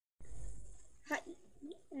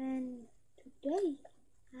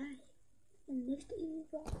first daily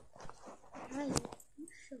vlog. I am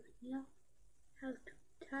showing you how to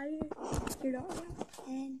tire your dog out.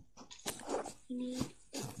 And you need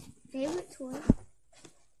favorite toy.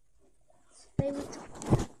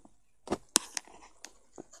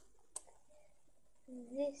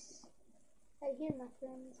 This right here, my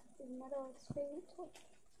friends, is my dog's favorite toy.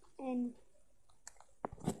 And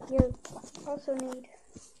you also need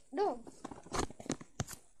a dog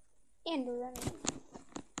and a running.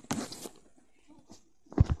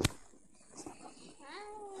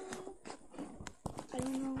 I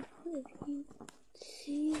don't know if you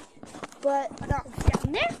see, but my dog's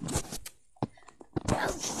down there.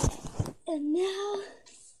 And now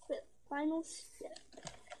the final step.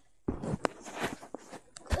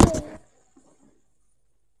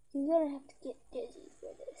 You're gonna have to get dizzy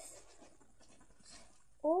for this.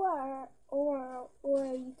 Or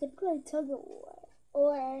you could play tug of war.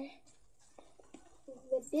 Or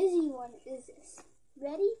the dizzy one is this.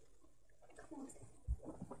 Ready? Come on.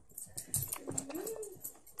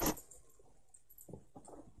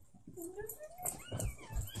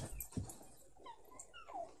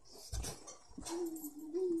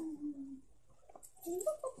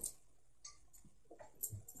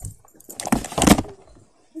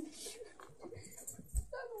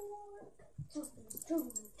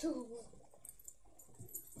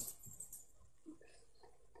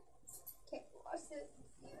 Okay, watch this.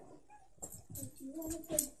 If you want to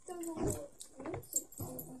play tug of war,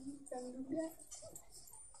 don't do that.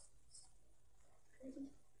 Ready?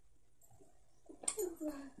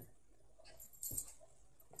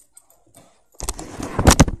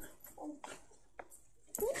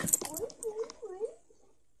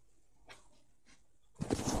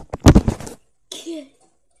 Okay.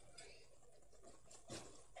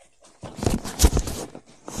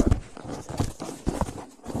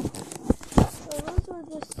 So those are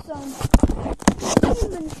just some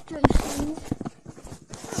demonstrations.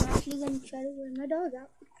 I'm actually going to try to wear my dog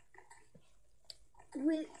out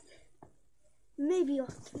with maybe all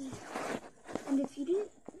three. And if you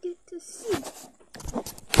didn't get to see,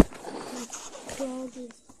 my dog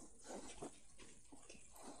is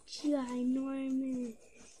ginormous.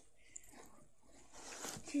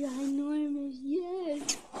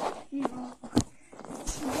 Yes. No.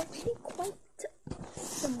 He's actually quite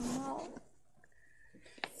small.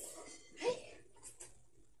 Hey.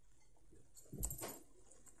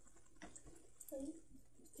 Wait,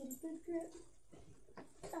 get a good grip.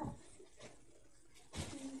 Oh.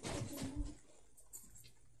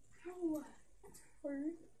 How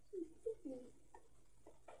hurt is it?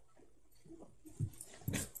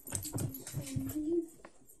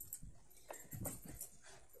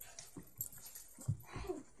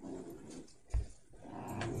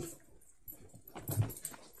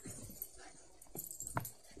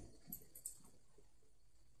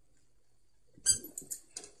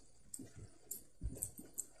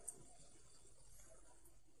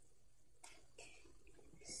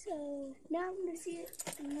 So now I'm gonna see it.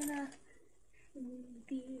 I'm gonna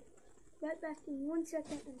be right back in 1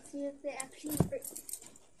 second and see if they actually break.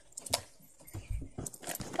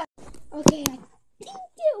 Okay, I think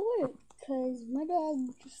it worked because my dog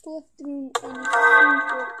just left the room and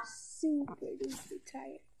super duper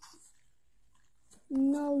tired.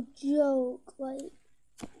 No joke. Like,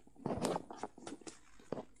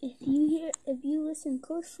 if you listen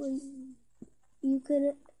closely, you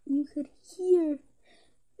could hear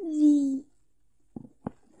the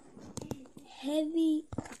heavy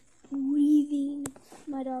breathing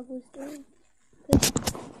my dog was doing.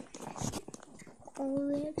 All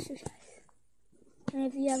the exercise. And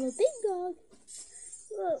if you have a big dog,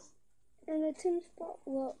 look, and a tennis ball,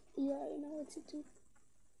 well, you already know it's a tennis.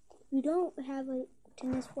 You don't have a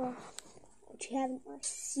tennis ball, but you have an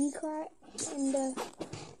RC car, and the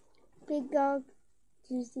big dog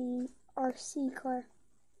use the RC car.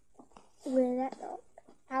 Wear that dog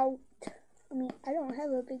out. I mean, I don't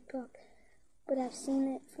have a big dog, but I've seen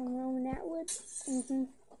it from Roman Atwood.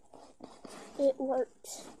 It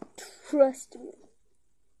works. Trust me.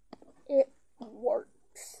 It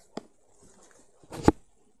works.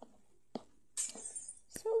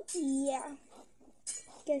 So, yeah.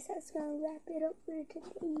 Guess that's gonna wrap it up for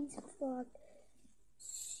today's vlog.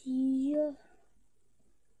 See ya.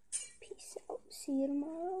 Peace out. See you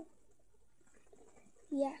tomorrow.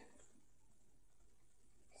 Yeah.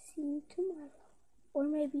 See you tomorrow. Or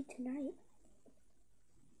maybe tonight.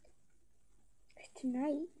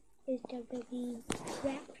 Tonight is WWE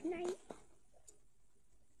Draft Night.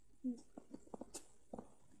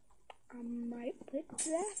 I might put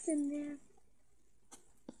draft in there.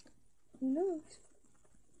 Who knows?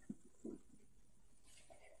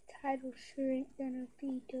 title sure ain't gonna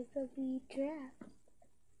be WWE Draft.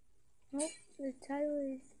 Nope, the title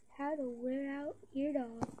is How to Wear Out Your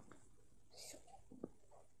Dog. So,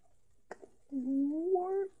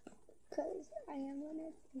 warp, because I am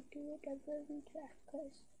gonna do a WWE Draft,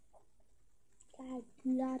 because I have a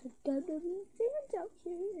lot of WWE fans out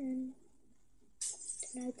here, and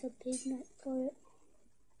tonight's a big night for it.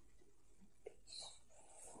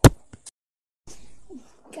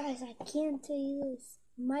 Guys, I can tell you this.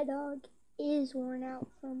 My dog is worn out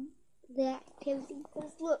from the activity.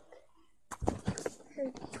 Because look,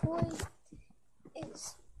 her toy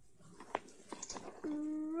is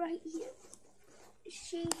right here.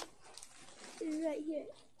 She is right here.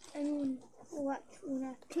 I mean, watch, when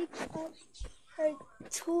I pick up her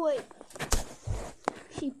toy,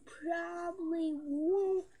 she probably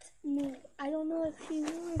won't move. I don't know if she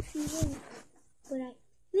will or she won't, but I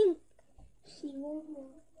think she won't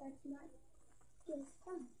move. That's not just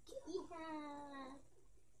fun.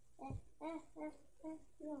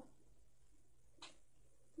 No.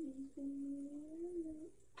 You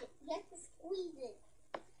have to squeeze it.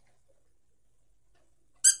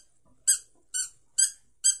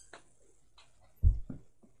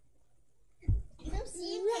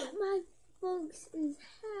 That, my folks, is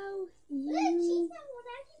how you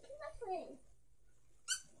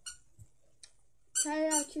try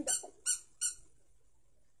out your dog.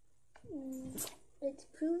 It's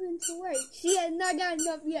proven to work. She has not gotten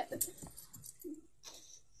up yet.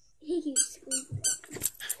 He keeps squeezing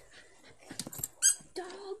it.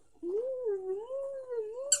 Dog, move.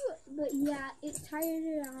 But yeah, it tired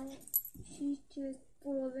her out. She's just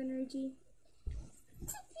full of energy. If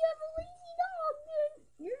you have a lazy dog, then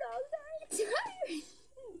your dog's already tired.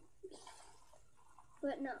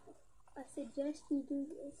 But no, I suggest you do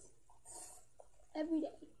this every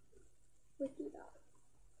day with your dog.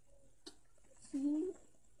 See you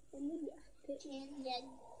in the draft. Remember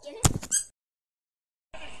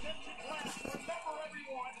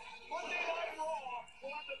everyone, Monday Night Raw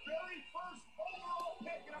will have the very first overall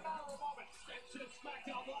pick in a matter of moments. It's just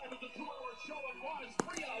SmackDown Live with the 2-hour show and runs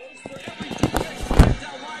 3 hours for every 2 picks.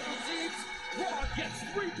 SmackDown Live receives, Raw gets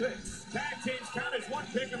 3 picks. Tag teams count as 1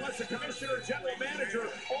 pick unless the commissioner or general manager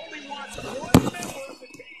only wants 1 member of the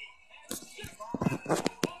team. And 6 picks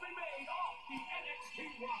will be made off the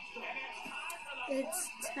NXT roster. And It's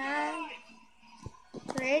time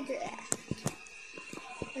for a draft.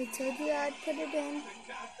 I told you I'd put it in.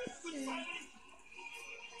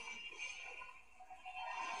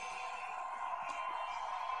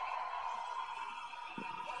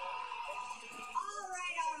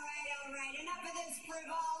 Alright. Enough of this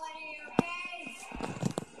frivolity, okay?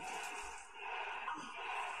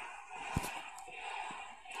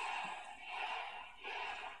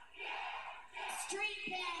 Street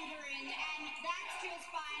pandering, and that's just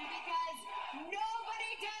fine because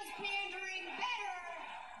nobody does pandering better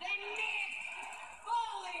than Nick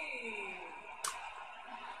Foley.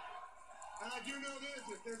 And I do know this,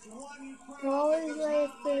 if there's one crowd Always that does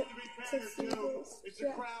like not like to be to pandered see to, this. it's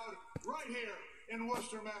the crowd right here in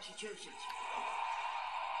Worcester, Massachusetts.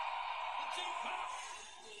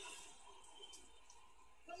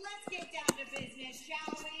 But let's get down to business,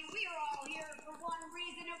 shall we? We are all here for one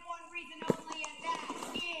reason and one reason only, and that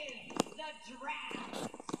is the draft.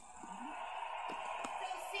 So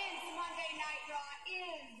since Monday Night Raw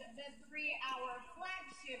is the 3-hour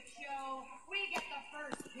flagship show, we get the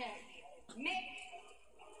first pick. Mick,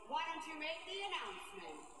 why don't you make the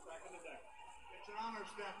announcement? Back on the deck. It's an honor,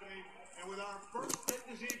 Stephanie. And with our first pick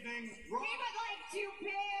this evening, Raw. We would like to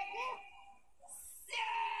pick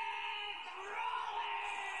Seth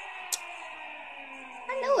Rollins!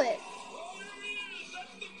 I knew it.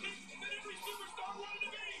 That's the pick that every superstar wanted to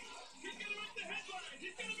be. He's going to make the headlines.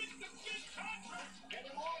 He's going to make the big contract. And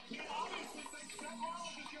the Raw team obviously thinks Seth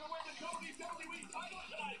Rollins is going to win the WWE title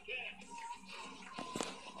tonight, Ken.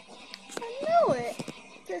 I knew it.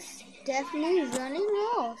 Because Stephanie's running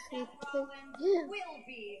off. Seth Rollins will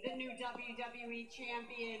be the new WWE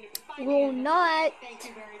champion. By the Will end of the not. night. Thank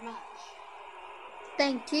you very much.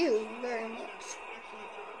 Thank you very much.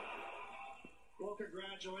 Well,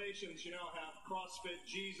 congratulations. You now have CrossFit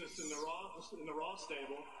Jesus in the Raw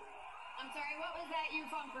stable. I'm sorry, what was that you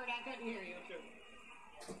Funkford? I couldn't hear you.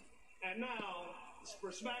 And now,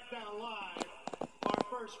 for SmackDown Live, our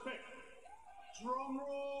first pick. Drum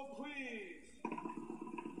roll, please.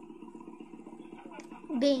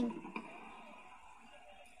 Bing.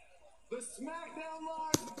 The SmackDown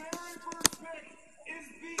Live very first pick is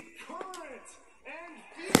the current and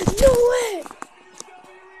future No way!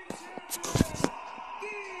 WWE Champion,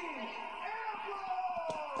 Dean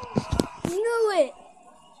Ambrose! Knew it!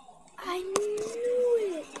 I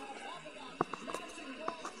knew it!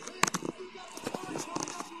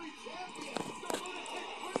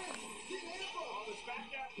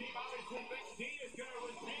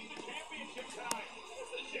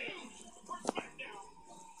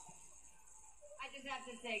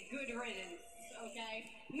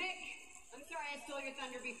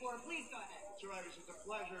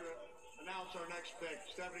 announce our next pick.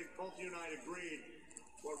 Stephanie, both you and I agreed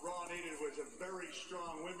what Raw needed was a very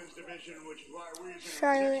strong women's division, which is why we're using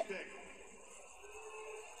our Charlotte. next pick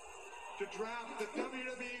to draft the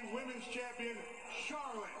WWE Women's Champion,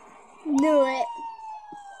 Charlotte. Knew it.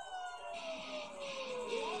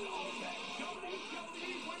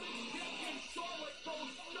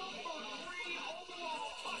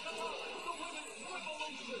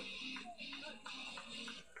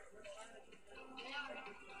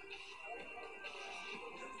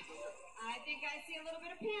 I think I see a little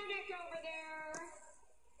bit of panic over there.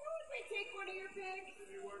 Would we take one of your picks?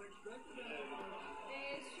 They weren't expecting that.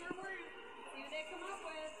 They sure weren't. See what they come up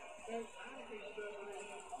with.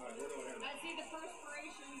 I see the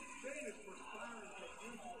perspiration.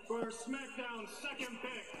 For SmackDown's second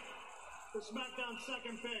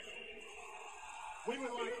pick. We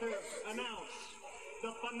would like to announce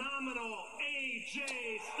the phenomenal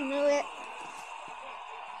AJ Styles. Knew it.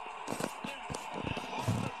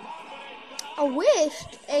 I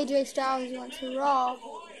wished AJ Styles went to Raw,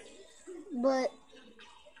 but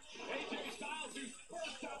AJ Styles, who's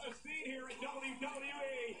first on the scene here at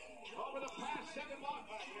WWE over the past 7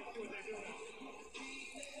 months. Let's see what they do.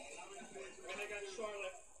 And they got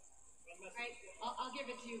Charlotte. Alright, I'll give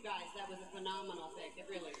it to you guys. That was a phenomenal pick. It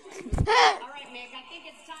really was. Alright, Mick, I think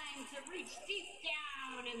it's time to reach deep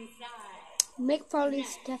down inside. Mick Foley,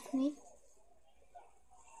 Stephanie.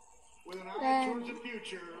 With an eye towards the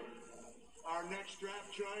future, our next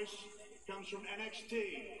draft choice comes from NXT.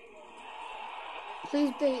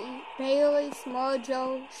 Please be Bailey, Samoa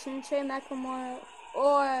Joe, Shinsuke Nakamura,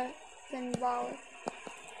 or Finn Balor.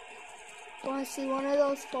 I want to see one of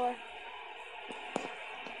those four.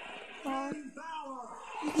 Finn Balor.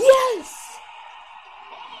 Yes!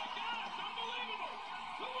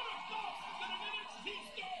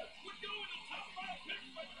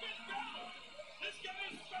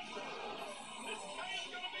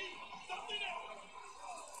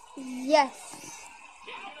 Yes.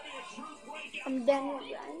 I'm done with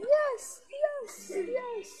that. Yes, yes,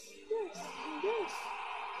 yes, yes, yes.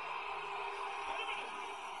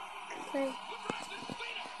 Okay.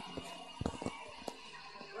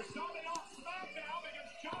 We're starting off SmackDown because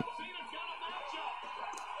John Cena's got a matchup.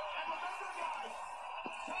 And remember, guys,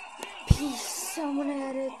 Peace. Someone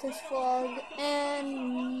edit this vlog and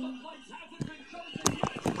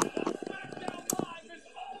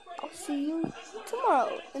I'll see you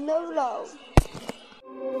tomorrow in the vlog.